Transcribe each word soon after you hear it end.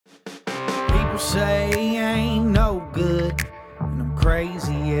say I ain't no good, and I'm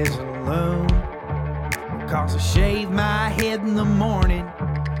crazy as a loon. Cause I shave my head in the morning,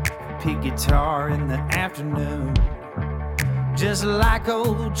 pick guitar in the afternoon. Just like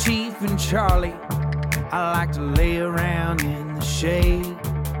old Chief and Charlie, I like to lay around in the shade.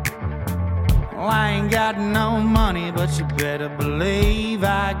 Well, I ain't got no money, but you better believe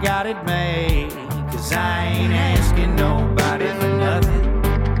I got it made. Cause I ain't asking nobody for nothing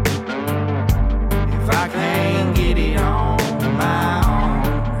if I can't get it on my own.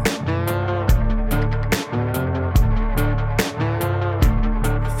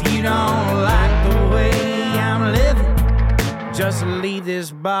 If you don't like the way I'm living, just leave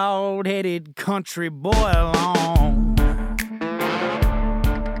this bald-headed country boy alone.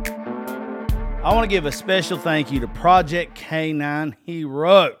 I want to give a special thank you to Project K9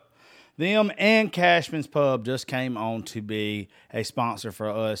 Hero. Them and Cashman's Pub just came on to be a sponsor for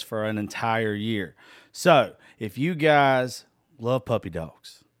us for an entire year. So, if you guys love puppy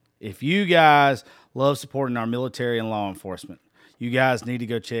dogs, if you guys love supporting our military and law enforcement, you guys need to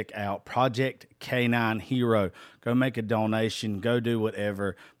go check out Project K9 Hero. Go make a donation. Go do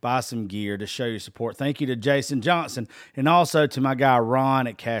whatever. Buy some gear to show your support. Thank you to Jason Johnson and also to my guy Ron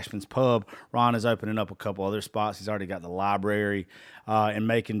at Cashman's Pub. Ron is opening up a couple other spots. He's already got the library in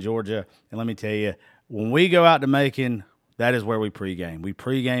Macon, Georgia. And let me tell you, when we go out to Macon, that is where we pregame. We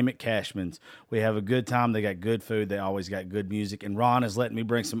pregame at Cashman's. We have a good time. They got good food. They always got good music. And Ron is letting me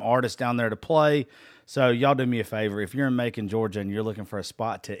bring some artists down there to play. So y'all do me a favor. If you're in Macon, Georgia, and you're looking for a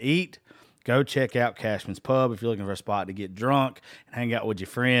spot to eat, go check out Cashman's Pub. If you're looking for a spot to get drunk and hang out with your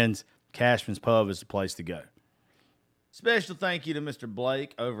friends, Cashman's Pub is the place to go. Special thank you to Mr.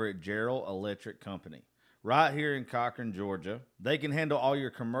 Blake over at Gerald Electric Company. Right here in Cochran, Georgia. They can handle all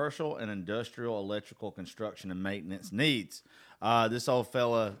your commercial and industrial electrical construction and maintenance needs. This old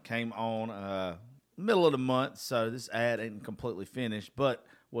fella came on middle of the month, so this ad ain't completely finished, but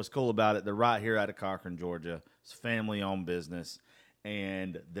what's cool about it, they're right here out of Cochran, Georgia. It's a family-owned business,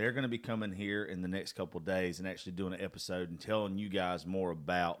 and they're going to be coming here in the next couple of days and actually doing an episode and telling you guys more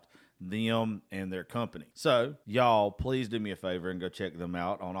about them and their company. So, y'all, please do me a favor and go check them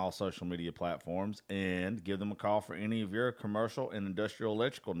out on all social media platforms and give them a call for any of your commercial and industrial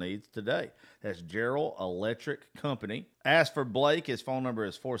electrical needs today. That's Gerald Electric Company. Ask for Blake. His phone number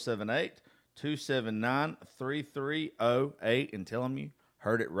is 478-279-3308, and tell him you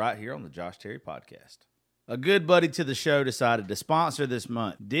heard it right here on the Josh Terry Podcast. A good buddy to the show decided to sponsor this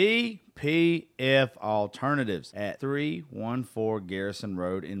month. DPF Alternatives at 314 Garrison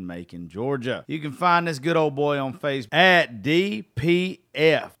Road in Macon, Georgia. You can find this good old boy on Facebook at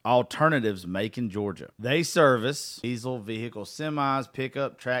DPF Alternatives, Macon, Georgia. They service diesel vehicles, semis,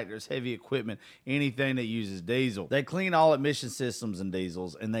 pickup, tractors, heavy equipment, anything that uses diesel. They clean all emission systems and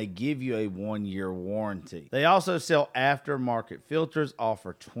diesels, and they give you a 1-year warranty. They also sell aftermarket filters,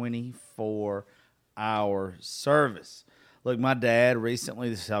 offer 24-hour service. Look, my dad recently,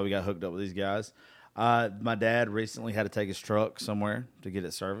 this is how we got hooked up with these guys. My dad recently had to take his truck somewhere to get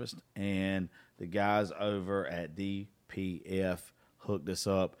it serviced, and the guys over at DPF hooked us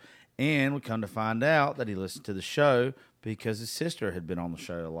up, and we come to find out that he listened to the show because his sister had been on the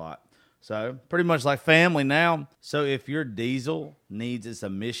show a lot. So pretty much like family now. So if your diesel needs its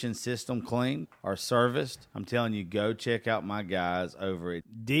emission system cleaned or serviced, I'm telling you, go check out my guys over at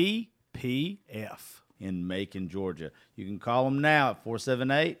DPF in Macon, Georgia. You can call them now at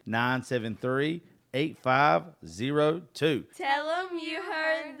 478-973-8502. Tell them you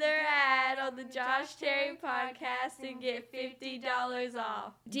heard their ad on the Josh Terry Podcast and get $50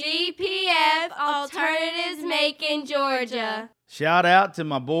 off. DPF Alternatives, Macon, Georgia. Shout out to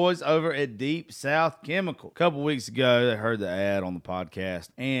my boys over at Deep South Chemical. A couple weeks ago, they heard the ad on the podcast,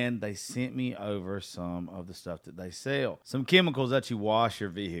 and they sent me over some of the stuff that they sell. Some chemicals that you wash your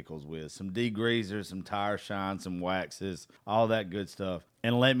vehicles with, some degreasers, some tire shine, some waxes, all that good stuff.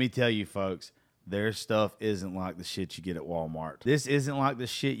 And let me tell you, folks, their stuff isn't like the shit you get at Walmart. This isn't like the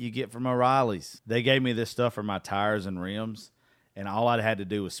shit you get from O'Reilly's. They gave me this stuff for my tires and rims, and all I had to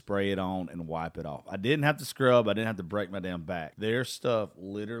do was spray it on and wipe it off. I didn't have to scrub. I didn't have to break my damn back. Their stuff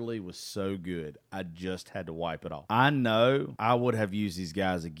literally was so good, I just had to wipe it off. I know I would have used these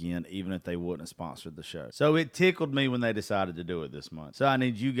guys again even if they wouldn't have sponsored the show. So it tickled me when they decided to do it this month. So I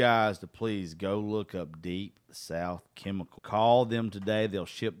need you guys to please go look up Deep South Chemical. Call them today. They'll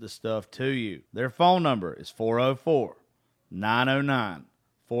ship the stuff to you. Their phone number is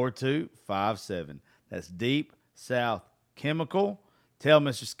 404-909-4257. That's Deep South Chemical. Tell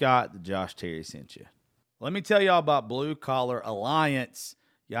Mr. Scott that Josh Terry sent you. Let me tell y'all about Blue Collar Alliance.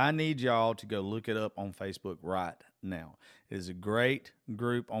 Yeah, I need y'all to go look it up on Facebook right now. It is a great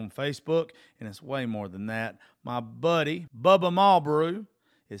group on Facebook, and it's way more than that. My buddy, Bubba Malbrew,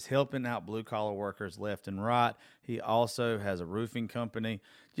 is helping out blue-collar workers left and right. He also has a roofing company.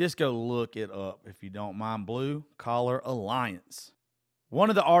 Just go look it up if you don't mind. Blue Collar Alliance. One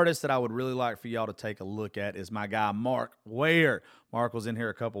of the artists that I would really like for y'all to take a look at is my guy, Mark Ware. Mark was in here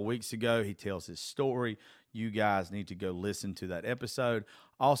a couple weeks ago. He tells his story. You guys need to go listen to that episode.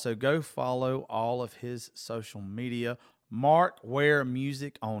 Also, go follow all of his social media. Mark Ware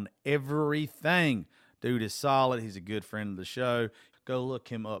Music on everything. Dude is solid. He's a good friend of the show. Go look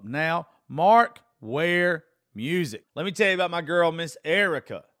him up now. Mark Ware Music. Let me tell you about my girl, Miss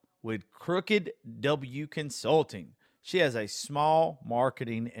Erica, with Crooked W Consulting. She has a small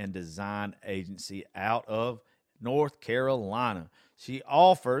marketing and design agency out of North Carolina. She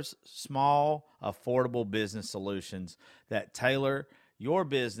offers small, affordable business solutions that tailor your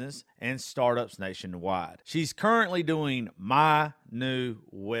business and startups nationwide. She's currently doing my new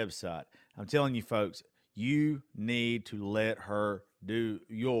website. I'm telling you, folks, you need to let her do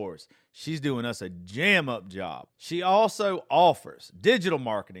yours. She's doing us a jam-up job. She also offers digital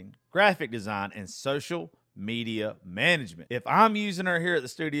marketing, graphic design, and social media management. If I'm using her here at the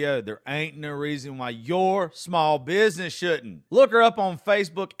studio, there ain't no reason why your small business shouldn't. Look her up on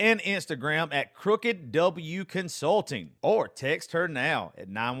Facebook and Instagram at Crooked W Consulting, or text her now at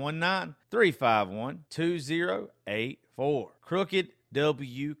 919-351-2084. Crooked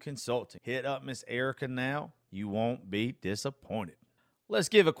W Consulting. Hit up Miss Erica now. You won't be disappointed. Let's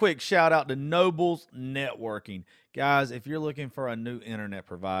give a quick shout out to Nobles Networking. Guys, if you're looking for a new internet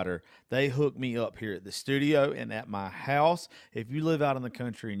provider, they hook me up here at the studio and at my house. If you live out in the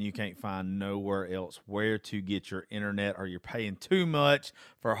country and you can't find nowhere else where to get your internet, or you're paying too much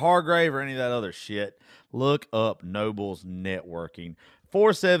for Hargrave or any of that other shit, look up Nobles Networking.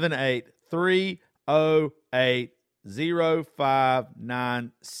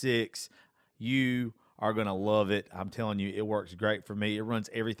 478-308-0596. You are going to love it. I'm telling you, it works great for me. It runs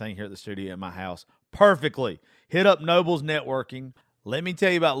everything here at the studio at my house perfectly. Hit up Nobles Networking. Let me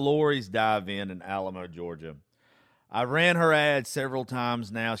tell you about Lori's Dive-In in Alamo, Georgia. I ran her ad several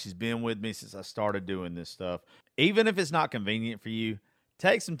times now. She's been with me since I started doing this stuff. Even if it's not convenient for you,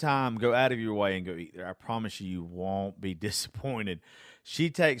 take some time, go out of your way, and go eat there. I promise you won't be disappointed. She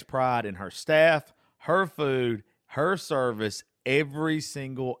takes pride in her staff, her food, her service, every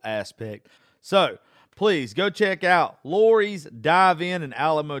single aspect. So, please go check out Lori's Dive-In in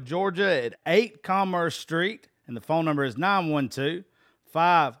Alamo, Georgia at 8 Commerce Street. And the phone number is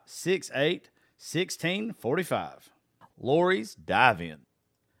 912-568-1645. Lori's Dive-In.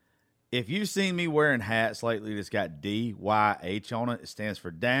 If you've seen me wearing hats lately that's got DYH on it, it stands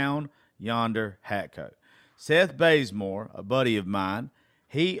for Down Yonder Hat Co. Seth Bazemore, a buddy of mine,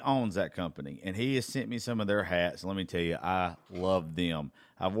 he owns that company, and he has sent me some of their hats. Let me tell you, I love them.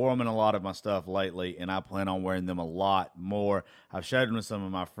 I've worn them in a lot of my stuff lately, and I plan on wearing them a lot more. I've showed them to some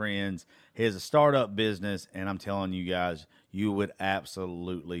of my friends. He has a startup business, and I'm telling you guys, you would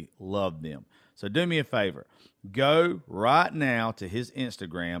absolutely love them. So do me a favor. Go right now to his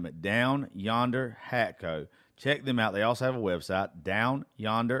Instagram at Down Yonder Hat Co. Check them out. They also have a website,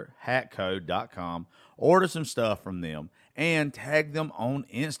 downyonderhatco.com. Order some stuff from them and tag them on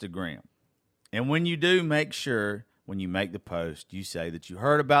Instagram. And when you do, make sure when you make the post, you say that you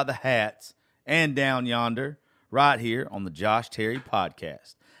heard about the hats and Down Yonder right here on the Josh Terry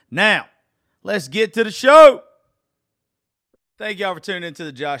Podcast. Now, let's get to the show. Thank y'all for tuning into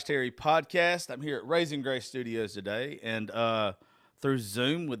the Josh Terry Podcast. I'm here at Raising Grace Studios today, and through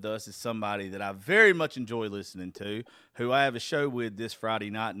Zoom with us is somebody that I very much enjoy listening to, who I have a show with this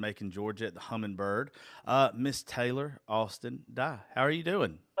Friday night in Macon, Georgia at the Hummingbird, Miss Taylor Austin Dye. How are you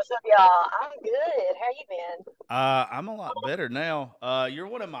doing? What's up, y'all? I'm good. How you been? I'm a lot better now. You're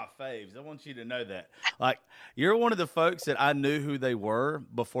one of my faves. I want you to know that. Like, you're one of the folks that I knew who they were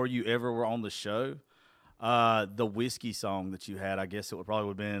before you ever were on the show. The whiskey song that you had, I guess it would probably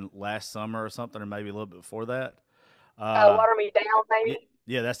have been last summer or something, or maybe a little bit before that. Water Me Down, maybe?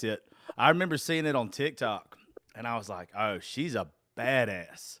 Yeah, that's it. I remember seeing it on TikTok, and I was like, oh, she's a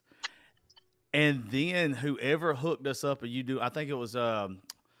badass. And then whoever hooked us up, I think it was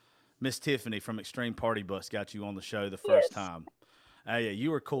Miss Tiffany from Extreme Party Bus got you on the show the first time. Yeah,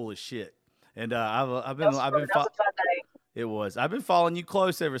 you were cool as shit. And I've been It was. I've been following you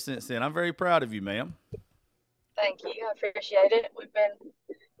close ever since then. I'm very proud of you, ma'am. Thank you. I appreciate it. We've been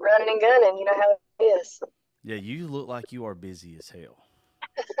running and gunning. You know how it is. Yeah, you look like you are busy as hell.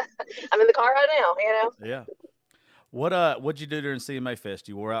 I'm in the car right now, Yeah. What'd you do during CMA Fest?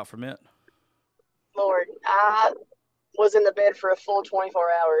 You wore out from it? Lord, I was in the bed for a full 24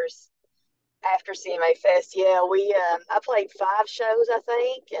 hours. after CMA Fest, yeah, I played 5 shows, I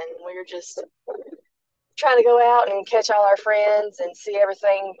think, and we were just trying to go out and catch all our friends and see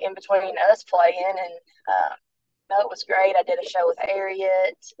everything in between us playing. And no, it was great. I did a show with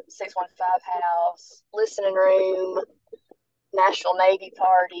Harriet, 615 House, Listening Room, National Navy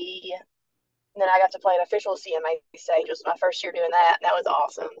Party. And then I got to play an official CMA stage. It was my first year doing that, and that was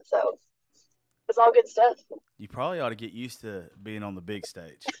awesome. So it was all good stuff. You probably ought to get used to being on the big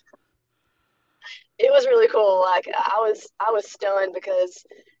stage. It was really cool. Like I was stunned because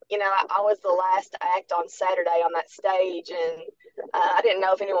I was the last act on Saturday on that stage, and I didn't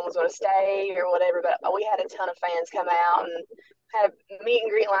know if anyone was going to stay or whatever. But we had a ton of fans come out and had a meet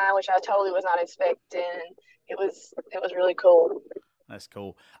and greet line, which I totally was not expecting. It was really cool. That's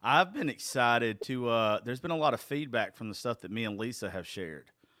cool. I've been excited to. There's been a lot of feedback from the stuff that me and Lisa have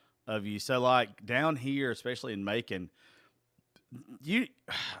shared of you. So like down here, especially in Macon.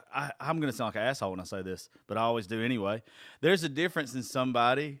 I'm going to sound like an asshole when I say this, but I always do anyway. There's a difference in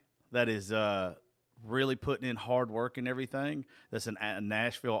somebody that is really putting in hard work and everything, that's a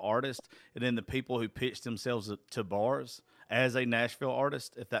Nashville artist, and then the people who pitch themselves to bars as a Nashville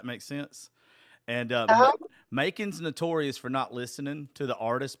artist, if that makes sense. And Macon's notorious for not listening to the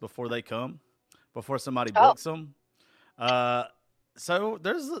artists before they come, before somebody books them. So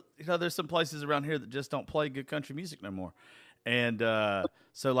there's some places around here that just don't play good country music no more. And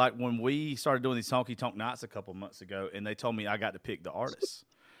so, like, when we started doing these honky tonk nights a couple months ago, and they told me I got to pick the artists,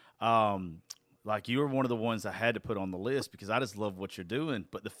 like, you were one of the ones I had to put on the list because I just love what you're doing.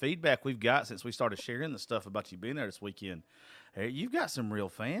 But the feedback we've got since we started sharing the stuff about you being there this weekend, hey, you've got some real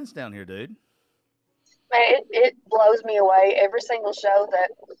fans down here, dude. Man, it blows me away. Every single show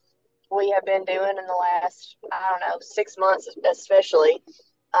that we have been doing in the last, I don't know, 6 months especially,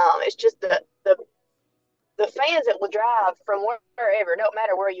 it's just the fans that will drive from wherever, no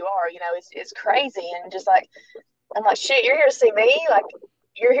matter where you are, it's crazy. And just like, I'm like, shit, you're here to see me? Like,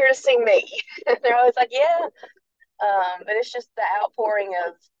 you're here to see me. And they're always like, yeah. But it's just the outpouring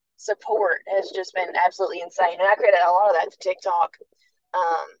of support has just been absolutely insane. And I credit a lot of that to TikTok.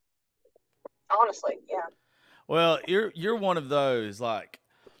 Honestly, yeah. Well, you're one of those, like,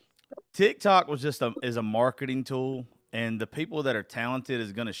 TikTok was just is a marketing tool, and the people that are talented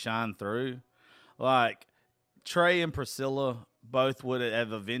is going to shine through. Like, Trey and Priscilla both would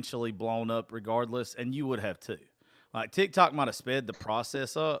have eventually blown up regardless, and you would have too. Like, TikTok might have sped the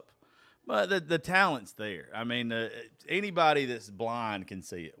process up, but the talent's there. I mean, anybody that's blind can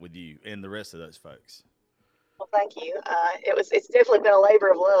see it with you and the rest of those folks. Well, thank you. It's definitely been a labor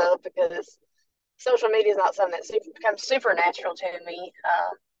of love because social media is not something that's becomes supernatural to me.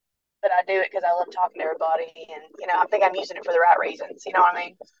 But I do it because I love talking to everybody, and I think I'm using it for the right reasons. You know what I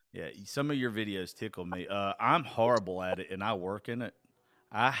mean? Yeah, some of your videos tickle me. I'm horrible at it, and I work in it.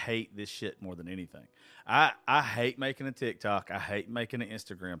 I hate this shit more than anything. I hate making a TikTok. I hate making an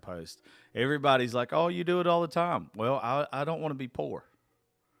Instagram post. Everybody's like, "Oh, you do it all the time." Well, I don't want to be poor.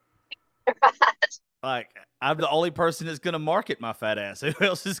 Like, I'm the only person that's going to market my fat ass. Who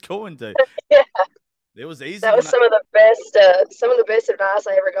else is going to? Yeah. It was easy. That was some of the best advice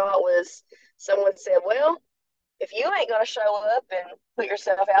I ever got was someone said, well, if you ain't going to show up and put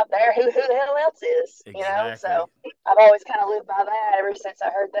yourself out there, who the hell else is? Exactly. So I've always kind of lived by that ever since I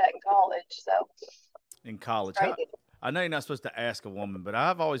heard that in college. So in college, I know you're not supposed to ask a woman, but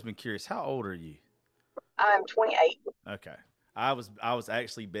I've always been curious. How old are you? I'm 28. Okay. I was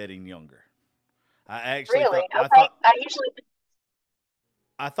actually betting younger. I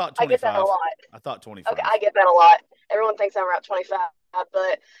thought 25. I get that a lot. I thought 25. Okay, I get that a lot. Everyone thinks I'm around 25,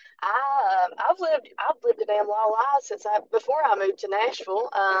 but I've lived a damn lot of lives before I moved to Nashville.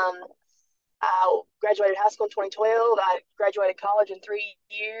 I graduated high school in 2012. I graduated college in 3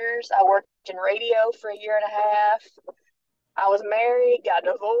 years. I worked in radio for a year and a half. I was married, got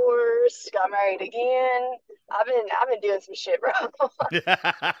divorced, got married again. I've been doing some shit, bro.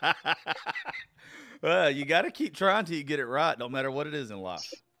 Well, you got to keep trying till you get it right, no matter what it is in life.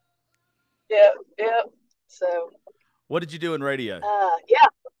 Yep. So. What did you do in radio? Yeah.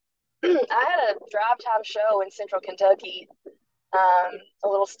 I had a drive time show in Central Kentucky, a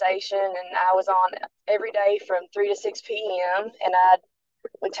little station, and I was on every day from 3 to 6 p.m. and I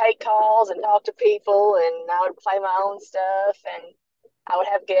would take calls and talk to people, and I would play my own stuff, and I would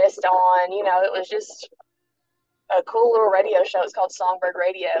have guests on. It was just a cool little radio show. It's called Songbird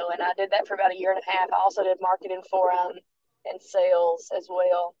Radio, and I did that for about a year and a half. I also did marketing for them and sales as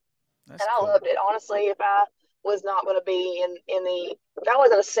well. That's cool. I loved it. Honestly, if I was not going to be if I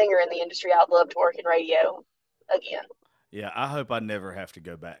wasn't a singer in the industry, I'd love to work in radio again. Yeah, I hope I never have to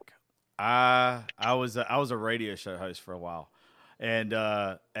go back. I was a radio show host for a while, and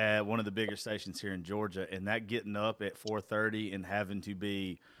at one of the bigger stations here in Georgia, and that getting up at 4:30 and having to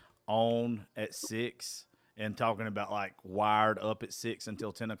be on at 6 and talking about like wired up at 6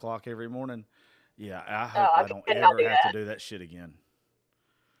 until 10 o'clock every morning. Yeah, I hope I don't cannot ever do have that. to do that shit again.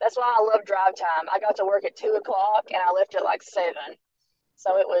 That's why I love drive time. I got to work at 2 o'clock and I left at like 7.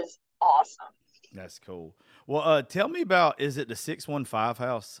 So it was awesome. That's cool. Well, tell me about, is it the 615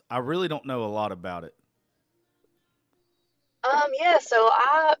 house? I really don't know a lot about it. Yeah, so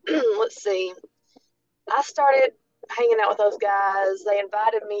I let's see. I started hanging out with those guys. They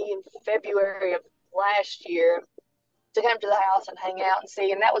invited me in February of last year to come to the house and hang out and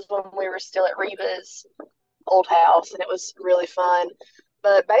see. And that was when we were still at Reba's old house, and it was really fun.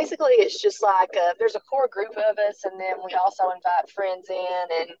 But basically, it's just like there's a core group of us, and then we also invite friends in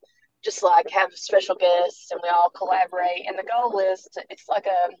and just like have special guests, and we all collaborate. And the goal is it's like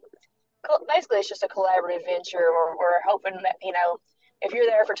basically it's just a collaborative venture. We're hoping that, if you're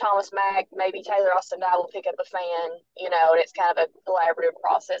there for Thomas Mack, maybe Taylor Austin and I will pick up a fan, and it's kind of a collaborative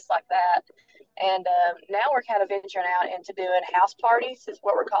process like that. And now we're kind of venturing out into doing house parties, is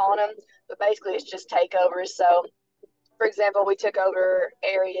what we're calling them. But basically, it's just takeovers. So, for example, we took over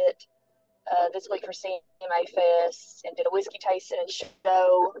Ariat this week for CMA Fest and did a whiskey tasting and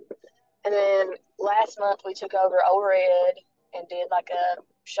show. And then last month we took over Overhead and did like a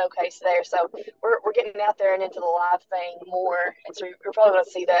showcase there. So we're getting out there and into the live thing more. And so you're probably going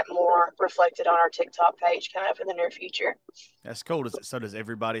to see that more reflected on our TikTok page coming up in the near future. That's cool. Does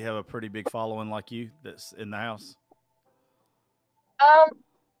everybody have a pretty big following like you that's in the house?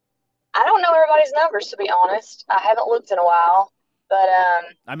 I don't know everybody's numbers, to be honest. I haven't looked in a while, but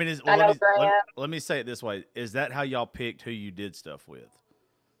I mean, let me say it this way: is that how y'all picked who you did stuff with?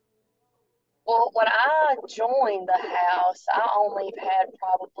 Well, when I joined the house, I only had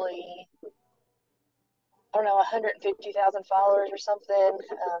probably, I don't know, 150,000 followers or something.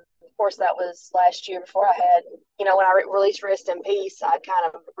 Of course, that was last year before I had, when I released Rest in Peace, I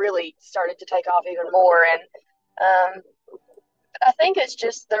kind of really started to take off even more. And I think it's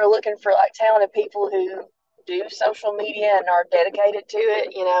just they're looking for like talented people who do social media and are dedicated to it.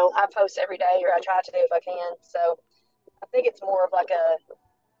 I post every day, or I try to if I can. So I think it's more of like a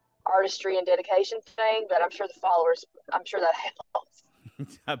artistry and dedication thing, but I'm sure that helps.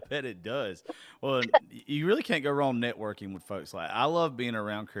 I bet it does. Well, you really can't go wrong networking with folks. Like, I love being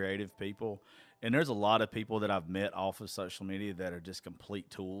around creative people, and there's a lot of people that I've met off of social media that are just complete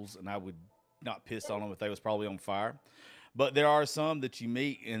tools, and I would not piss on them if they was probably on fire. But there are some that you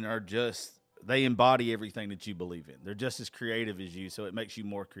meet and are just, they embody everything that you believe in. They're just as creative as you, so it makes you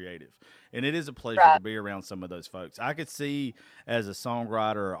more creative. And it is a pleasure to be around some of those folks. I could see as a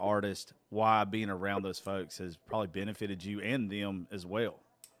songwriter or artist why being around those folks has probably benefited you and them as well.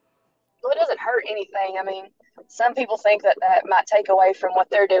 Well, it doesn't hurt anything. I mean, some people think that might take away from what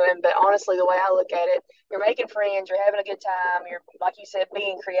they're doing, but honestly, the way I look at it, you're making friends, you're having a good time, you're, like you said,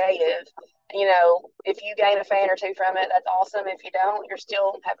 being creative. If you gain a fan or two from it, that's awesome. If you don't, you're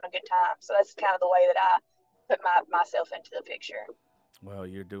still having a good time. So that's kind of the way that I put myself into the picture. Well,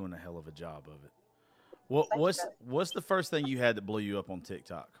 you're doing a hell of a job of it. What's the first thing you had that blew you up on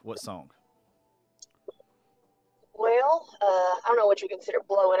TikTok? What song? Well, I don't know what you consider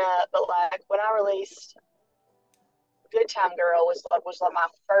blowing up, but like when I released Good Time Girl was like my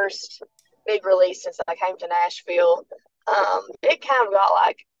first big release since I came to Nashville. It kind of got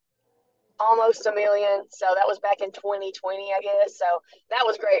like almost 1 million. So that was back in 2020, I guess. So that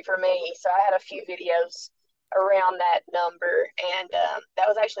was great for me. So I had a few videos around that number. And that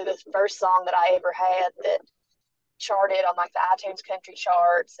was actually the first song that I ever had that charted on like the iTunes country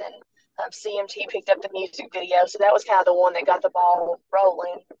charts. And CMT picked up the music video. So that was kind of the one that got the ball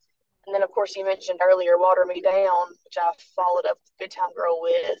rolling. And then, of course, you mentioned earlier Water Me Down, which I followed up Good Time Girl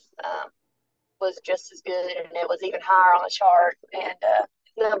with, was just as good. And it was even higher on the chart and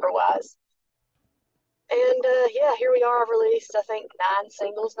number-wise. And, here we are. I've released, I think, 9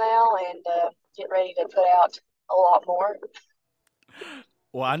 singles now and getting ready to put out a lot more.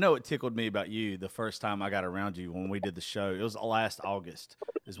 Well, I know it tickled me about you the first time I got around you when we did the show. It was last August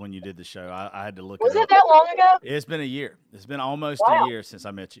is when you did the show. I had to look Was it it up. that long ago? It's been a year. It's been almost Wow. a year since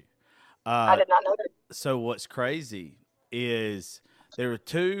I met you. I did not know that. So what's crazy is there were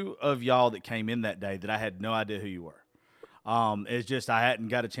 2 of y'all that came in that day that I had no idea who you were. It's just I hadn't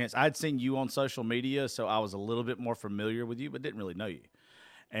got a chance. I'd seen you on social media, so I was a little bit more familiar with you, but didn't really know you.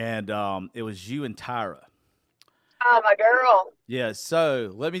 And it was you and Tyra. Oh, my girl. Yeah,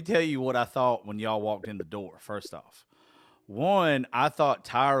 so let me tell you what I thought when y'all walked in the door, first off. One, I thought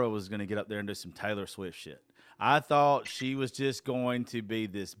Tyra was going to get up there and do some Taylor Swift shit. I thought she was just going to be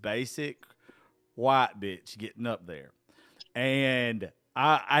this basic white bitch getting up there. And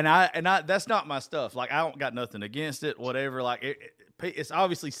I that's not my stuff. Like, I don't got nothing against it, whatever. Like, it's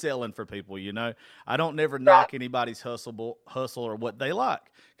obviously selling for people, you know. I don't never knock anybody's hustle or what they like,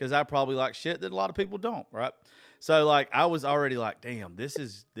 because I probably like shit that a lot of people don't, right? So like, I was already like, damn, this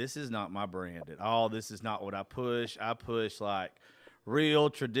is not my brand at all. This is not what I push. I push like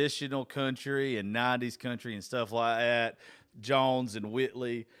real traditional country and 90s country and stuff like that, Jones and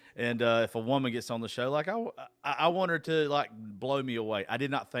Whitley. And if a woman gets on the show, like, I want her to like blow me away. I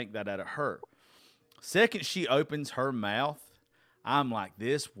did not think that out of her. Second she opens her mouth, I'm like,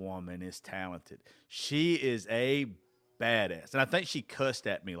 this woman is talented. She is a badass. And I think she cussed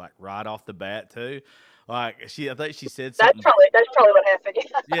at me like right off the bat too. Like, I think she said something. That's probably what happened.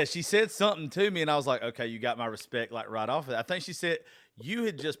 Yeah, she said something to me, and I was like, okay, you got my respect like right off of that. I think she said you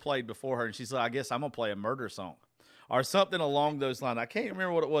had just played before her, and she's like, I guess I'm gonna play a murder song or something along those lines. I can't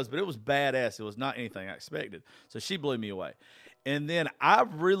remember what it was, but it was badass. It was not anything I expected. So she blew me away. And then I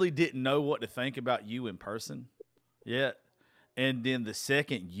really didn't know what to think about you in person yet. And then the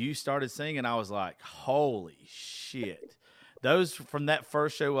second you started singing, I was like, holy shit. Those from that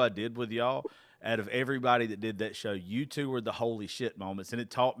first show I did with y'all, out of everybody that did that show, you two were the holy shit moments. And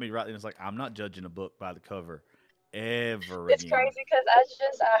it taught me right then, it's like, I'm not judging a book by the cover ever It's again. crazy because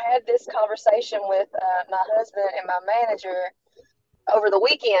I had this conversation with my husband and my manager over the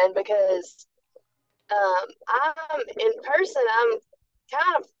weekend, because I'm in person, I'm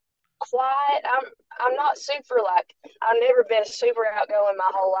kind of quiet. I'm not super, like, I've never been super outgoing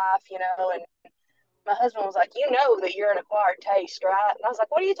my whole life, you know. And my husband was like, you know that you're an acquired taste, right? And I was like,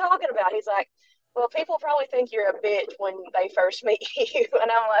 what are you talking about? He's like, well, people probably think you're a bitch when they first meet you. And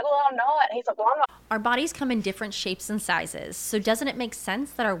I'm like, well, I'm not. And he's like, well, I'm not. Our bodies come in different shapes and sizes, so doesn't it make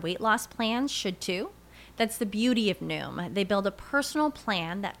sense that our weight loss plans should too? That's the beauty of Noom. They build a personal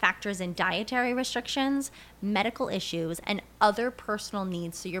plan that factors in dietary restrictions, medical issues, and other personal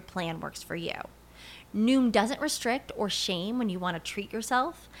needs so your plan works for you. Noom doesn't restrict or shame when you want to treat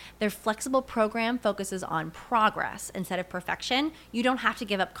yourself. Their flexible program focuses on progress instead of perfection. You don't have to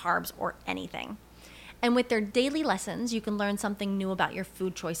give up carbs or anything. And with their daily lessons, you can learn something new about your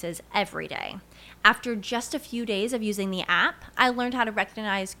food choices every day. After just a few days of using the app, I learned how to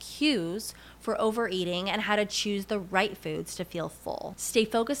recognize cues for overeating and how to choose the right foods to feel full. Stay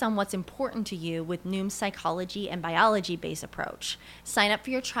focused on what's important to you with Noom's psychology and biology-based approach. Sign up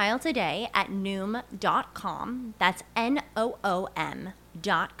for your trial today at Noom.com. That's Noom.com.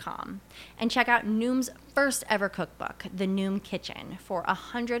 And check out Noom's first ever cookbook, The Noom Kitchen, for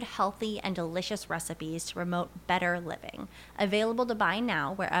 100 healthy and delicious recipes to promote better living. Available to buy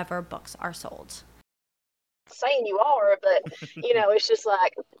now wherever books are sold. Saying you are, but you know, it's just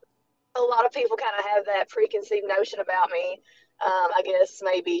like a lot of people kind of have that preconceived notion about me. I guess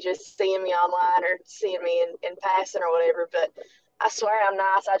maybe just seeing me online or seeing me in passing or whatever. But I swear I'm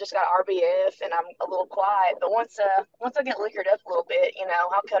nice. I just got RBF and I'm a little quiet. But once I get liquored up a little bit, you know,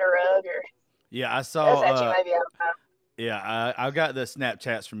 I'll cut a rug or Yeah, I saw. that's at you maybe. I don't know. Yeah, I got the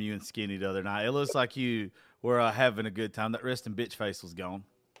Snapchats from you and Skinny the other night. It looks like you were having a good time. That resting bitch face was gone.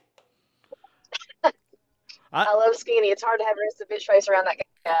 I love Skinny. It's hard to have a bitch face around that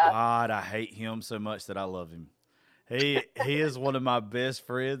guy. God, I hate him so much that I love him. He is one of my best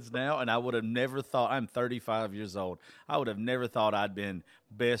friends now, and I would have never thought. I'm 35 years old. I would have never thought I'd been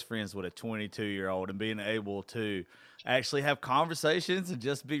best friends with a 22-year-old and being able to actually have conversations and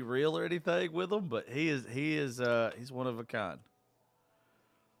just be real or anything with him. But he's one of a kind.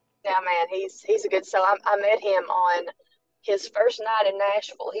 Yeah, man, he's a good soul. I met him on his first night in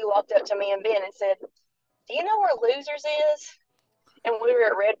Nashville. He walked up to me and Ben and said, do you know where Losers is? And we were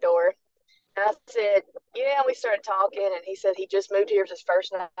at Red Door. And I said, yeah, and we started talking, and he said he just moved here. It was his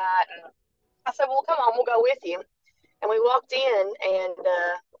first night. And I said, well, come on, we'll go with you. And we walked in, and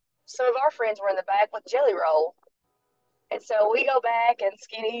some of our friends were in the back with Jelly Roll. And so we go back, and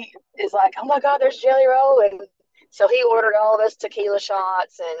Skinny is like, oh, my God, there's Jelly Roll. And so he ordered all of us tequila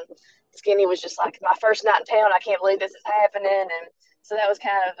shots, and Skinny was just like, my first night in town, I can't believe this is happening. And so that was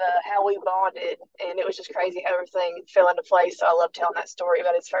kind of how we bonded, and it was just crazy how everything fell into place. So I love telling that story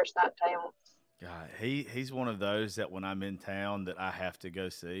about his first night in town. God, he's one of those that when I'm in town that I have to go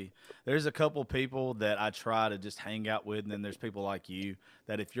see. There's a couple people that I try to just hang out with, and then there's people like you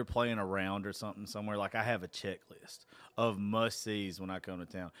that if you're playing around or something somewhere, like I have a checklist of must-sees when I come to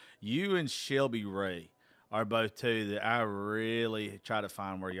town. You and Shelby Ray are both two that I really try to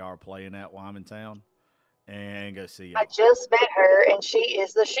find where y'all are playing at while I'm in town and go see y'all. I just met her, and she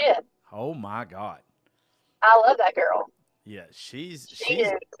is the shit. Oh, my God. I love that girl. Yeah, she's She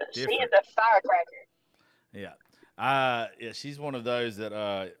is different. a firecracker. Yeah. Yeah, she's one of those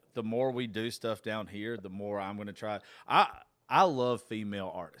that the more we do stuff down here, the more I'm going to try. I love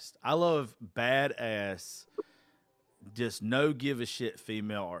female artists. I love badass, just no give a shit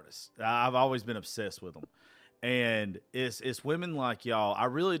female artists. I've always been obsessed with them, and it's women like y'all. I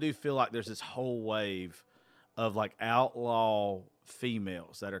really do feel like there's this whole wave of like outlaw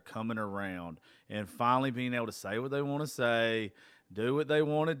females that are coming around and finally being able to say what they want to say, do what they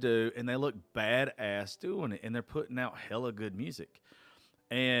want to do, and they look badass doing it, and they're putting out hella good music.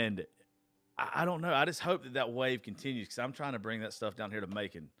 And I don't know. I just hope that that wave continues because I'm trying to bring that stuff down here to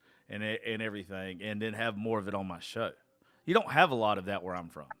Macon and everything, and then have more of it on my show. You don't have a lot of that where I'm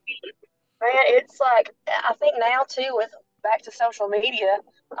from. Man, it's like, I think now too, with back to social media,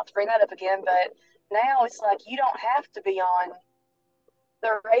 not to bring that up again, but now it's like you don't have to be on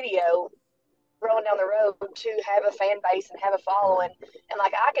the radio rolling down the road to have a fan base and have a following. And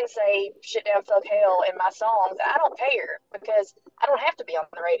like, I can say shit down fuck hell in my songs. I don't care because I don't have to be on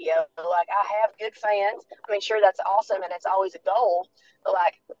the radio. Like, I have good fans. I mean, sure, that's awesome and it's always a goal, but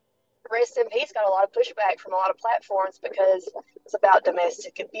like, Rest in Peace got a lot of pushback from a lot of platforms because it's about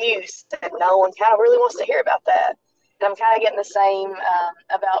domestic abuse and no one kind of really wants to hear about that. And I'm kind of getting the same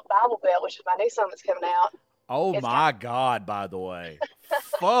about Bible Belt, which is my new song that's coming out. Oh It's my God, by the way.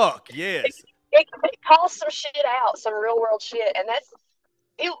 Fuck, yes. it calls some shit out, some real world shit, and that's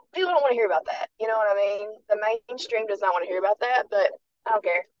people don't want to hear about that. You know what I mean? The mainstream does not want to hear about that, but I don't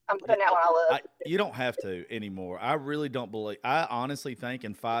care. I'm putting out what I love. You don't have to anymore. I really don't believe. I honestly think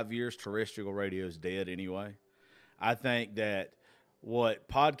in 5 years, terrestrial radio is dead anyway. I think that what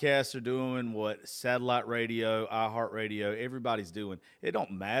podcasts are doing, what satellite radio, iHeartRadio, everybody's doing, it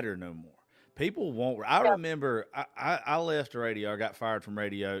don't matter no more. People won't. I remember I left radio. I got fired from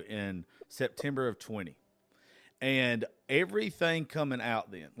radio in September of 20. And everything coming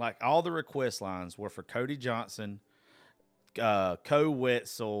out then, like all the request lines were for Cody Johnson, Co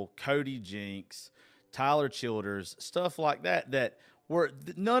Wetzel, Cody Jinks, Tyler Childers, stuff like that, that were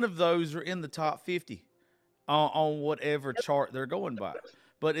none of those are in the top 50 on whatever chart they're going by.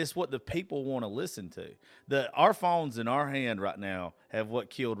 But it's what the people want to listen to. Our phones in our hand right now have what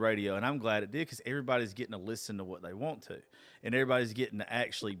killed radio, and I'm glad it did because everybody's getting to listen to what they want to, and everybody's getting to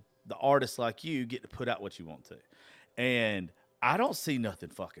actually, the artists like you get to put out what you want to. And I don't see nothing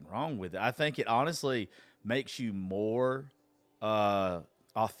fucking wrong with it. I think it honestly makes you more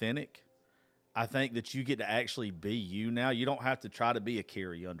authentic. I think that you get to actually be you now. You don't have to try to be a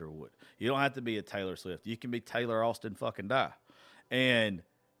Carrie Underwood. You don't have to be a Taylor Swift. You can be Taylor Austin fucking die. And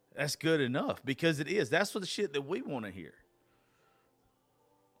that's good enough because it is. That's what the shit that we want to hear.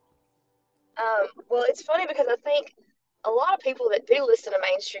 Well, it's funny because I think a lot of people that do listen to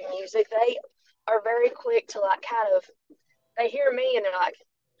mainstream music, they are very quick to like kind of, they hear me and they're like,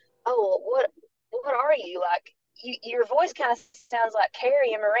 oh, what are you? Like, your voice kind of sounds like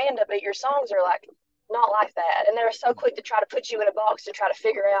Carrie and Miranda, but your songs are like not like that. And they're so quick to try to put you in a box to try to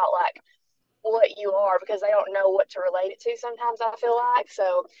figure out like what you are because they don't know what to relate it to sometimes, I feel like.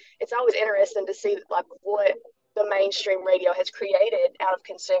 So it's always interesting to see like what the mainstream radio has created out of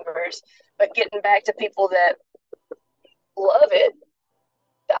consumers. But getting back to people that love it,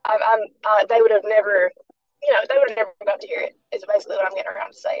 they would have never, they would have never got to hear it, is basically what I'm getting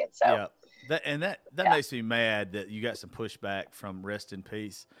around to saying. So yeah. That makes me mad that you got some pushback from Rest in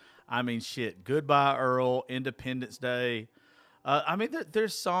Peace. I mean, shit, Goodbye Earl, Independence Day. I mean,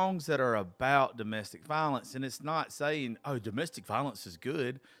 there's songs that are about domestic violence, and it's not saying, oh, domestic violence is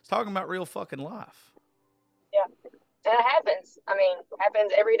good. It's talking about real fucking life. Yeah, and it happens. I mean, it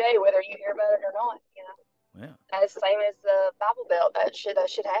happens every day, whether you hear about it or not, Yeah. And it's the same as the Bible Belt. That shit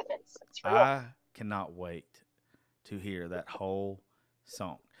happens. It's real. I cannot wait to hear that whole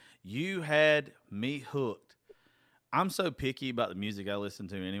song. You had me hooked. I'm so picky about the music I listen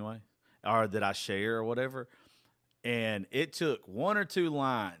to anyway, or that I share or whatever. And it took one or two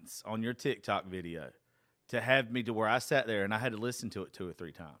lines on your TikTok video to have me to where I sat there and I had to listen to it 2 or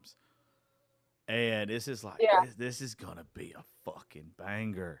 3 times. And it's just like, this is going to be a fucking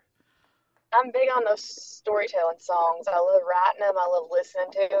banger. I'm big on those storytelling songs. I love writing them. I love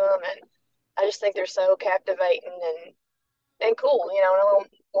listening to them. And I just think they're so captivating and cool. No one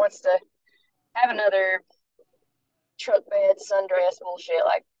wants to have another truck bed sundress bullshit.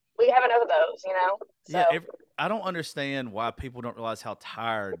 Like, we have enough of those, So, yeah, I don't understand why people don't realize how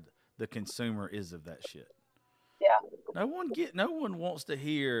tired the consumer is of that shit. Yeah. No one wants to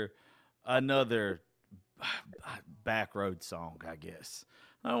hear another back road song, I guess.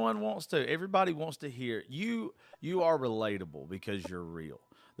 No one wants to. Everybody wants to hear you are relatable because you're real.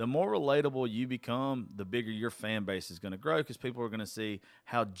 The more relatable you become, the bigger your fan base is going to grow because people are going to see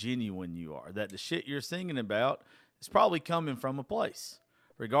how genuine you are. That the shit you're singing about it's probably coming from a place,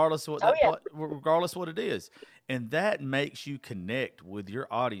 regardless of what regardless of what it is. And that makes you connect with your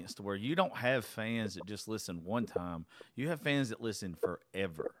audience to where you don't have fans that just listen one time. You have fans that listen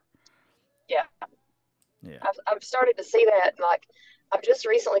forever. Yeah. Yeah. I've started to see that. Like, I've just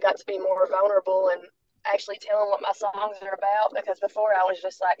recently got to be more vulnerable and actually telling what my songs are about, because before I was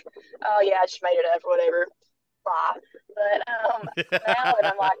just like, oh yeah, I just made it up or whatever, blah. But now that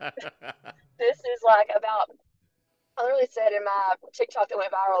I'm like, this is like about, I literally said in my TikTok that went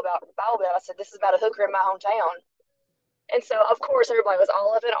viral about Bible Belt, I said, this is about a hooker in my hometown. And so, of course, everybody was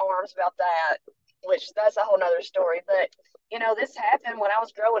all up in arms about that, which that's a whole nother story. But, this happened when I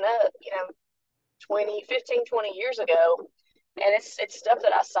was growing up, 20 years ago. And it's stuff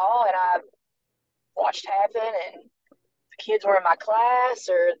that I saw and I watched happen, and the kids were in my class,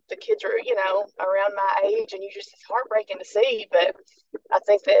 or the kids were, around my age, and it's heartbreaking to see, but I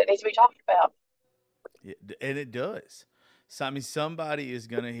think that it needs to be talked about. And it does. So, I mean, somebody is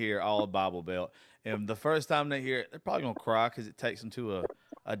going to hear all of Bible Belt, and the first time they hear it, they're probably going to cry because it takes them to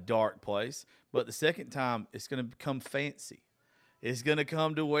a dark place. But the second time, it's going to become fancy. It's going to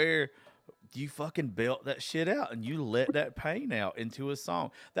come to where you fucking belt that shit out and you let that pain out into a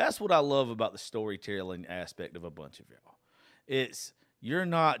song. That's what I love about the storytelling aspect of a bunch of y'all. It's, you're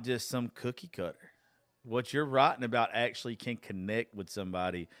not just some cookie cutter. What you're writing about actually can connect with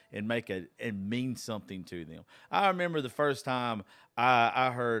somebody and mean something to them. I remember the first time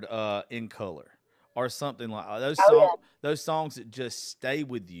I heard In Color or something like those songs that just stay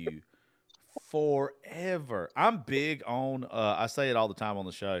with you forever. I'm big on, I say it all the time on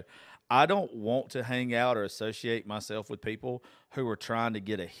the show, I don't want to hang out or associate myself with people who are trying to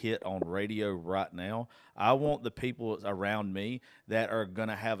get a hit on radio right now. I want the people around me that are going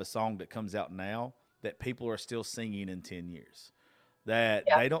to have a song that comes out now that people are still singing in 10 years. That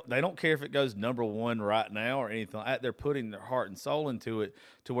they don't care if it goes number one right now or anything like that. They're putting their heart and soul into it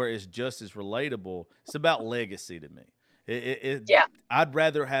to where it's just as relatable. It's about legacy to me. I'd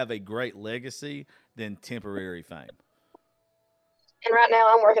rather have a great legacy than temporary fame. And right now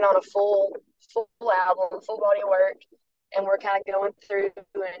I'm working on a full album, full body of work, and we're kind of going through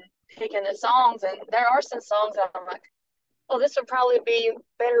and picking the songs. And there are some songs that I'm like, oh, this would probably be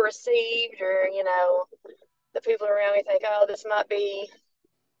better received, or, the people around me think, oh, this might be,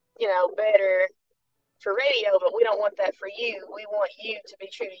 better for radio, but we don't want that for you. We want you to be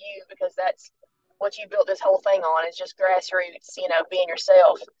true to you, because that's what you built this whole thing on, is just grassroots, being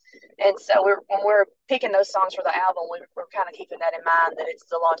yourself. And so when we're picking those songs for the album, we're kind of keeping that in mind, that it's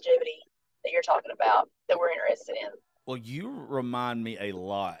the longevity that you're talking about that we're interested in. Well, you remind me a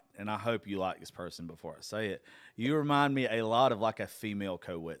lot, and I hope you like this person before I say it. You remind me a lot of like a female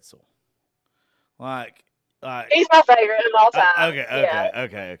Co-Wetzel. Like he's my favorite of all time.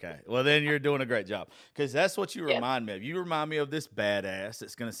 Okay. Well, then you're doing a great job, because that's what you remind me of. You remind me of this badass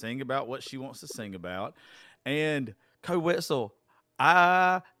that's going to sing about what she wants to sing about. And Co-Wetzel,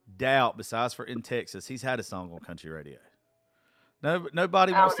 I doubt, besides for in Texas, he's had a song on country radio.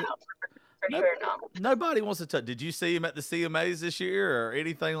 Nobody wants to. Nobody wants to touch. Did you see him at the CMAs this year or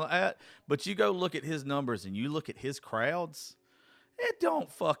anything like that? But you go look at his numbers and you look at his crowds. It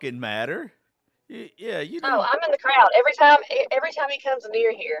don't fucking matter. Yeah, you know. Oh, I'm in the crowd every time he comes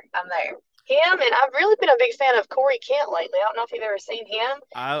near here. I'm there. Him, and I've really been a big fan of Corey Kent lately. I don't know if you've ever seen him.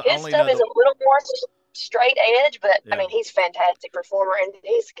 His stuff is a little more straight edge, but I mean, he's a fantastic performer, and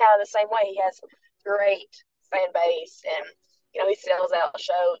he's kind of the same way. He has great fan base, and he sells out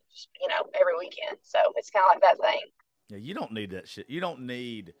shows, every weekend. So it's kind of like that thing. Yeah, you don't need that shit. You don't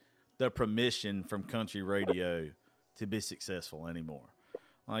need the permission from country radio to be successful anymore.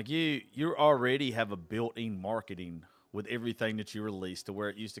 Like you already have a built-in marketing with everything that you release, to where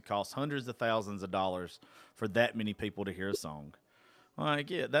it used to cost hundreds of thousands of dollars for that many people to hear a song. Like,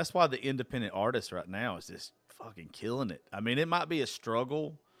 yeah, that's why the independent artist right now is just fucking killing it. I mean, it might be a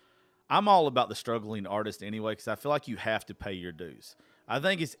struggle. I'm all about the struggling artist anyway, because I feel like you have to pay your dues. I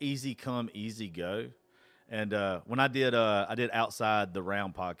think it's easy come, easy go. And when I did Outside the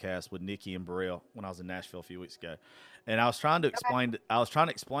Round podcast with Nikki and Burrell when I was in Nashville a few weeks ago, and I was trying to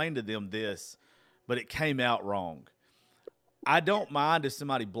explain to them this, but it came out wrong. I don't mind if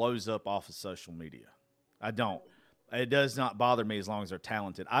somebody blows up off of social media. I don't. It does not bother me as long as they're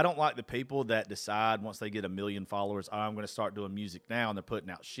talented. I don't like the people that decide once they get 1 million followers, oh, I'm going to start doing music now, and they're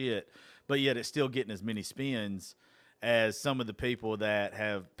putting out shit, but yet it's still getting as many spins as some of the people that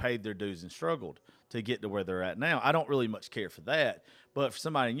have paid their dues and struggled to get to where they're at now. I don't really much care for that. But for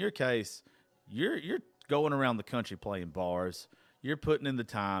somebody in your case, you're going around the country playing bars. You're putting in the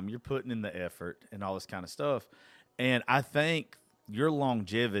time. You're putting in the effort and all this kind of stuff. And I think your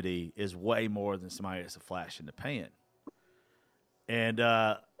longevity is way more than somebody that's a flash in the pan. And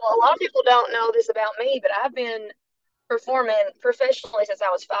Well, a lot of people don't know this about me, but I've been performing professionally since I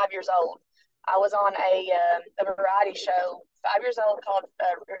was 5 years old. I was on a variety show, 5 years old, called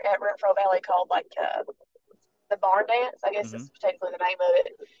at Renfro Valley, called the Barn Dance. I guess Mhm. is technically the name of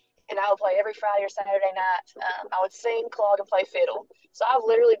it. And I would play every Friday or Saturday night. I would sing, clog, and play fiddle. So I've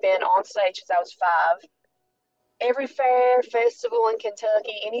literally been on stage since I was 5. Every fair, festival in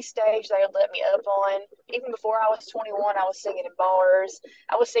Kentucky, any stage they would let me up on. Even before I was 21, I was singing in bars.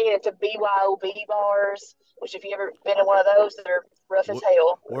 I was singing at the BYOB bars, which if you ever been in one of those, they're rough as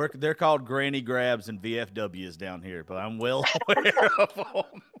hell. they're called granny grabs and VFWs down here, but I'm well aware of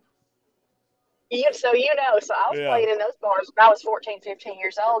them. So I was playing in those bars when I was 14, 15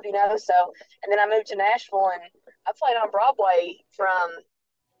 years old, so, and then I moved to Nashville, and I played on Broadway from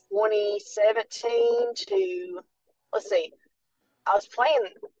 2017 to, let's see, I was playing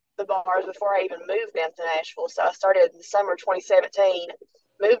the bars before I even moved down to Nashville. So I started in the summer of 2017,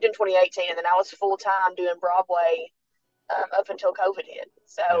 moved in 2018, and then I was full-time doing Broadway up until COVID hit.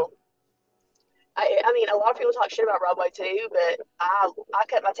 So I mean, a lot of people talk shit about Broadway too, but I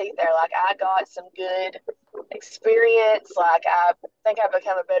cut my teeth there. Like, I got some good experience. Like, I think I've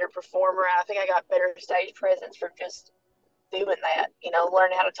become a better performer. I think I got better stage presence from just doing that.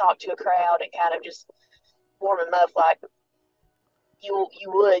 Learning how to talk to a crowd and kind of just warm them up like you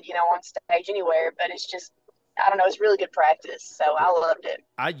would, on stage anywhere. But it's just, I don't know, it's really good practice. So I loved it.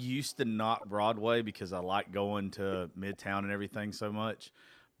 I used to knock Broadway because I like going to Midtown and everything so much.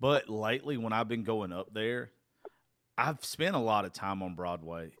 But lately, when I've been going up there, I've spent a lot of time on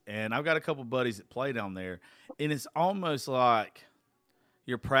Broadway. And I've got a couple buddies that play down there. And it's almost like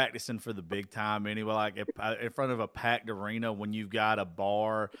you're practicing for the big time anyway, like in front of a packed arena when you've got a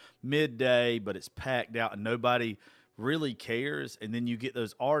bar midday, but it's packed out and nobody really cares. And then you get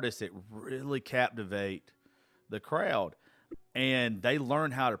those artists that really captivate the crowd and they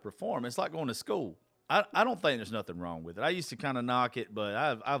learn how to perform. It's like going to school. I don't think there's nothing wrong with it. I used to kind of knock it,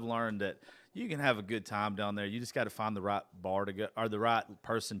 but I've learned that you can have a good time down there. You just got to find the right bar to go, or the right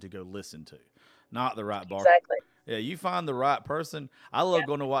person to go listen to, not the right bar. Exactly. Yeah, you find the right person. I love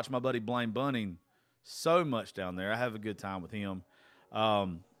going to watch my buddy Blaine Bunning so much down there. I have a good time with him.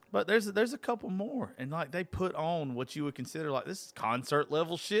 But there's a couple more, and like they put on what you would consider like this is concert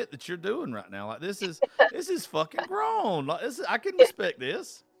level shit that you're doing right now. Like this is fucking grown. Like I can respect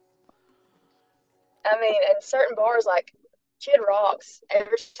this. I mean, in certain bars like Kid Rock's,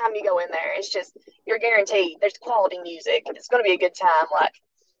 every time you go in there, it's just, you're guaranteed there's quality music. It's going to be a good time. Like,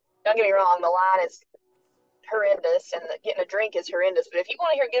 don't get me wrong, the line is horrendous and getting a drink is horrendous. But if you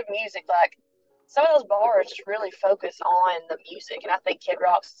want to hear good music, like some of those bars just really focus on the music. And I think Kid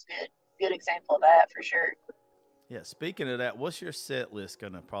Rock's is a good example of that for sure. Yeah, speaking of that, what's your set list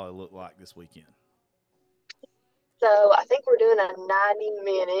going to probably look like this weekend? So I think we're doing a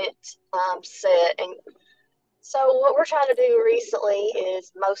 90-minute set. And so what we're trying to do recently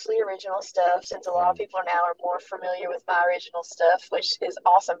is mostly original stuff, since a lot of people now are more familiar with my original stuff, which is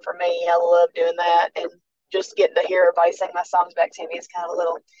awesome for me. I love doing that. And just getting to hear everybody sing my songs back to me is kind of a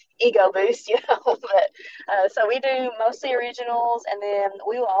little ego boost, But so we do mostly originals, and then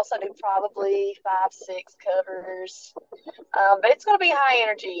we will also do probably 5-6 covers. But it's going to be high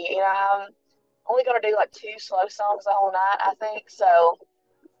energy. I'm only going to do like 2 slow songs the whole night, I think. So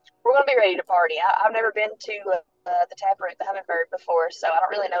we're going to be ready to party. I've never been to the Taproot, the Hummingbird before, so I don't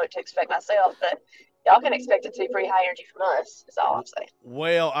really know what to expect myself. But y'all can expect it to be pretty high energy from us. Is all I'm saying.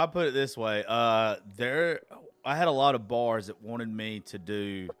 Well, I put it this way: I had a lot of bars that wanted me to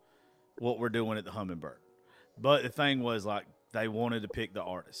do what we're doing at the Hummingbird, but the thing was like they wanted to pick the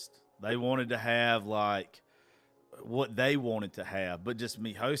artist. They wanted to have like what they wanted to have, but just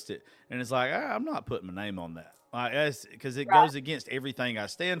me host it. And it's like I'm not putting my name on that. Like, because it goes against everything I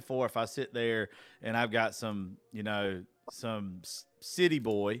stand for. If I sit there and I've got some city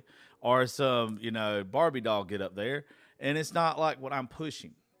boy or some, Barbie doll get up there, and it's not like what I'm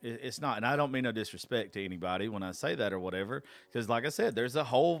pushing. It's not, and I don't mean no disrespect to anybody when I say that or whatever, because like I said, there's a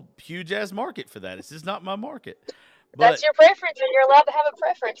whole huge ass market for that. It's just not my market. But that's your preference, and you're allowed to have a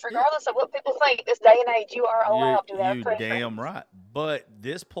preference, regardless of what people think. This day and age, you are allowed to have a preference. You damn right. But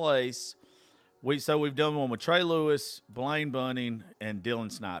this place, we've done one with Trey Lewis, Blaine Bunning, and Dylan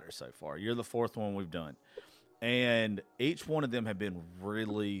Snyder so far. You're the 4th one we've done. And each one of them have been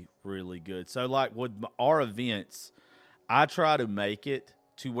really, really good. So, like with our events, I try to make it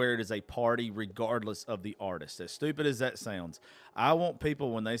to where it is a party regardless of the artist. As stupid as that sounds, I want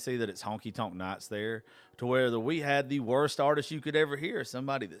people, when they see that it's honky tonk nights there, to where we had the worst artist you could ever hear,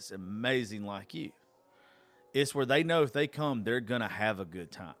 somebody that's amazing like you. It's where they know if they come, they're going to have a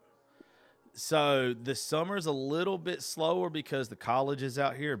good time. So the summer's a little bit slower because the college is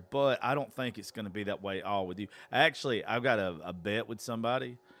out here, but I don't think it's going to be that way all with you. Actually, I've got a bet with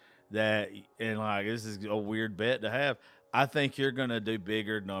somebody that, and like this is a weird bet to have. I think you're going to do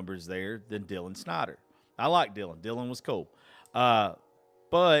bigger numbers there than Dylan Snyder. I like Dylan. Dylan was cool.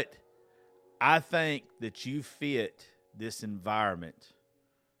 But I think that you fit this environment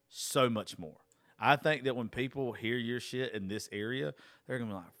so much more. I think that when people hear your shit in this area, they're going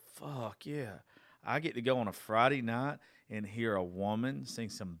to be like, fuck yeah. I get to go on a Friday night and hear a woman sing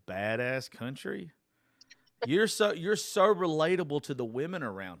some badass country. You're so relatable to the women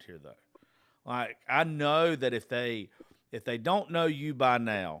around here, though. Like, I know that if they don't know you by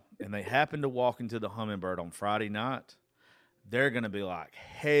now and they happen to walk into the Hummingbird on Friday night, they're going to be like,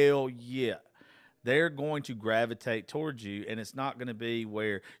 hell yeah. They're going to gravitate towards you, and it's not going to be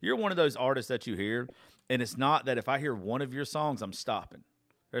where you're one of those artists that you hear, and it's not that if I hear one of your songs, I'm stopping.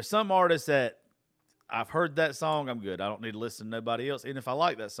 There's some artists that I've heard that song, I'm good. I don't need to listen to nobody else. And if I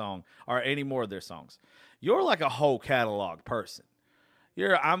like that song or any more of their songs, you're like a whole catalog person.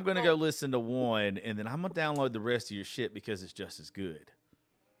 I'm going to go listen to one, and then I'm going to download the rest of your shit because it's just as good.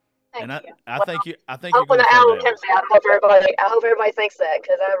 Thank and you. I think you're going when to the album throw down. comes out, I hope everybody thinks that,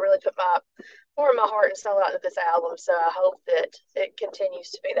 because I really put poured my heart and soul out into this album. So I hope that it continues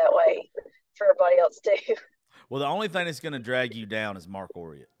to be that way for everybody else too. Well, the only thing that's going to drag you down is Mark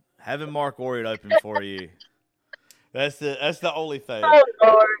Oriot. Having Mark Oriot open for you, that's the only thing. Oh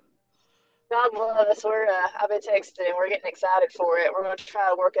Lord, God love us. I've been texting and we're getting excited for it. We're going to try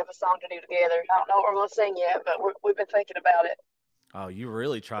to work up a song to do together. I don't know what we're going to sing yet, but we've been thinking about it. Oh, you're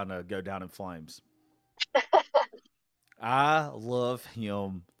really trying to go down in flames. I love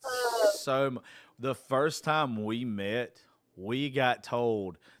him so much. The first time we met, we got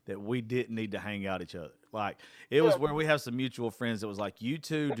told that we didn't need to hang out each other. Like, it was where we have some mutual friends that was like, you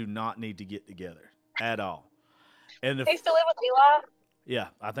two do not need to get together at all. And He still live with Eli? Yeah,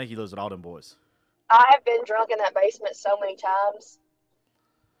 I think he lives with all them boys. I have been drunk in that basement so many times.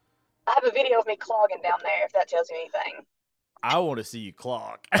 I have a video of me clogging down there, if that tells you anything. I want to see you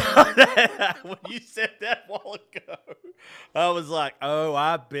clog. When you said that a while ago, I was like, oh,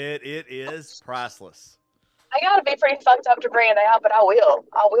 I bet it is priceless. I gotta be pretty fucked up to bring it out, but I will.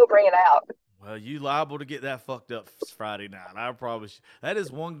 I will bring it out. Well, you liable to get that fucked up Friday night. I promise you. That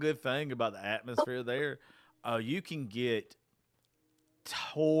is one good thing about the atmosphere there. You can get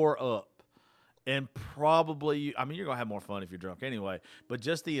tore up. And probably, I mean, you're going to have more fun if you're drunk anyway. But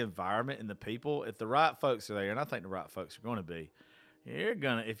just the environment and the people, if the right folks are there, and I think the right folks are going to be,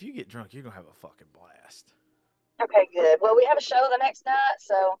 if you get drunk, you're going to have a fucking blast. Okay, good. Well, we have a show the next night,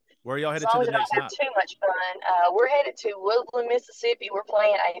 so where are y'all headed to the next night? As long as I don't have too much fun, we're headed to Woodland, Mississippi. We're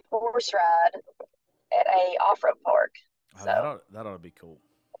playing a horse ride at a off-road park. Oh, so that ought to be cool.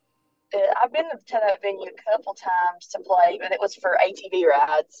 I've been to that venue a couple times to play, but it was for ATV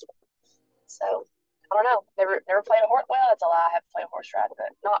rides. So I don't know. Never played a horse. Well, that's a lie. I have played a horse ride, but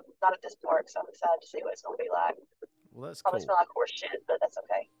not at this park. So I'm excited to see what it's going to be like. Well, that's Probably cool. smell like horse shit, but that's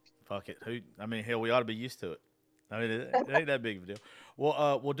okay. Fuck it. Hell, we ought to be used to it. I mean, it ain't that big of a deal.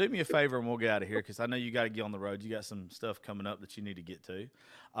 Well, do me a favor and we'll get out of here because I know you got to get on the road. You got some stuff coming up that you need to get to.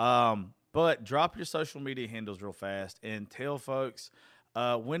 But drop your social media handles real fast and tell folks,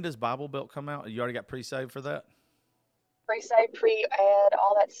 when does Bible Belt come out? You already got pre-saved for that? Pre-save, pre-add,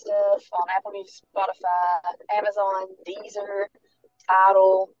 all that stuff on Apple Music, Spotify, Amazon, Deezer,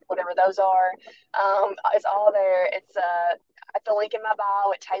 Tidal, whatever those are. It's all there. It's at the link in my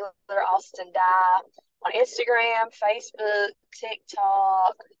bio at Taylor Austin Dye on Instagram, Facebook,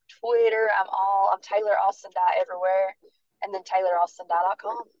 TikTok, Twitter. I'm Taylor Austin Dye everywhere, and then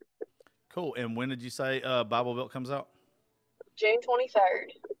TaylorAustinDye.com. Cool. And when did you say Bible Belt comes out? June 23rd.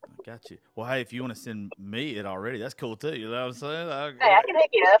 Got you. Well, hey, if you want to send me it already, that's cool too. You know what I'm saying? Hey, I can hook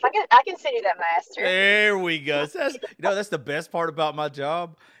you up. I can send you that master. There we go. So that's the best part about my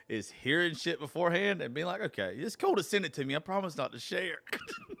job is hearing shit beforehand and being like, okay, it's cool to send it to me. I promise not to share.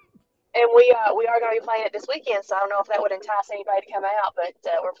 And we are going to be playing it this weekend, so I don't know if that would entice anybody to come out, but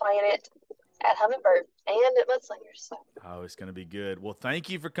we're playing it at Hummingbird and at Mudslingers. So. Oh, it's going to be good. Well, thank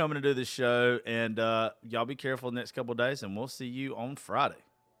you for coming to do this show, and y'all be careful the next couple of days, and we'll see you on Friday.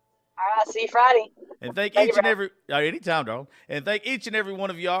 All right, see you Friday. And thank each and every anytime, darling. And thank each and every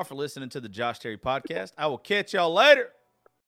one of y'all for listening to the Josh Terry podcast. I will catch y'all later.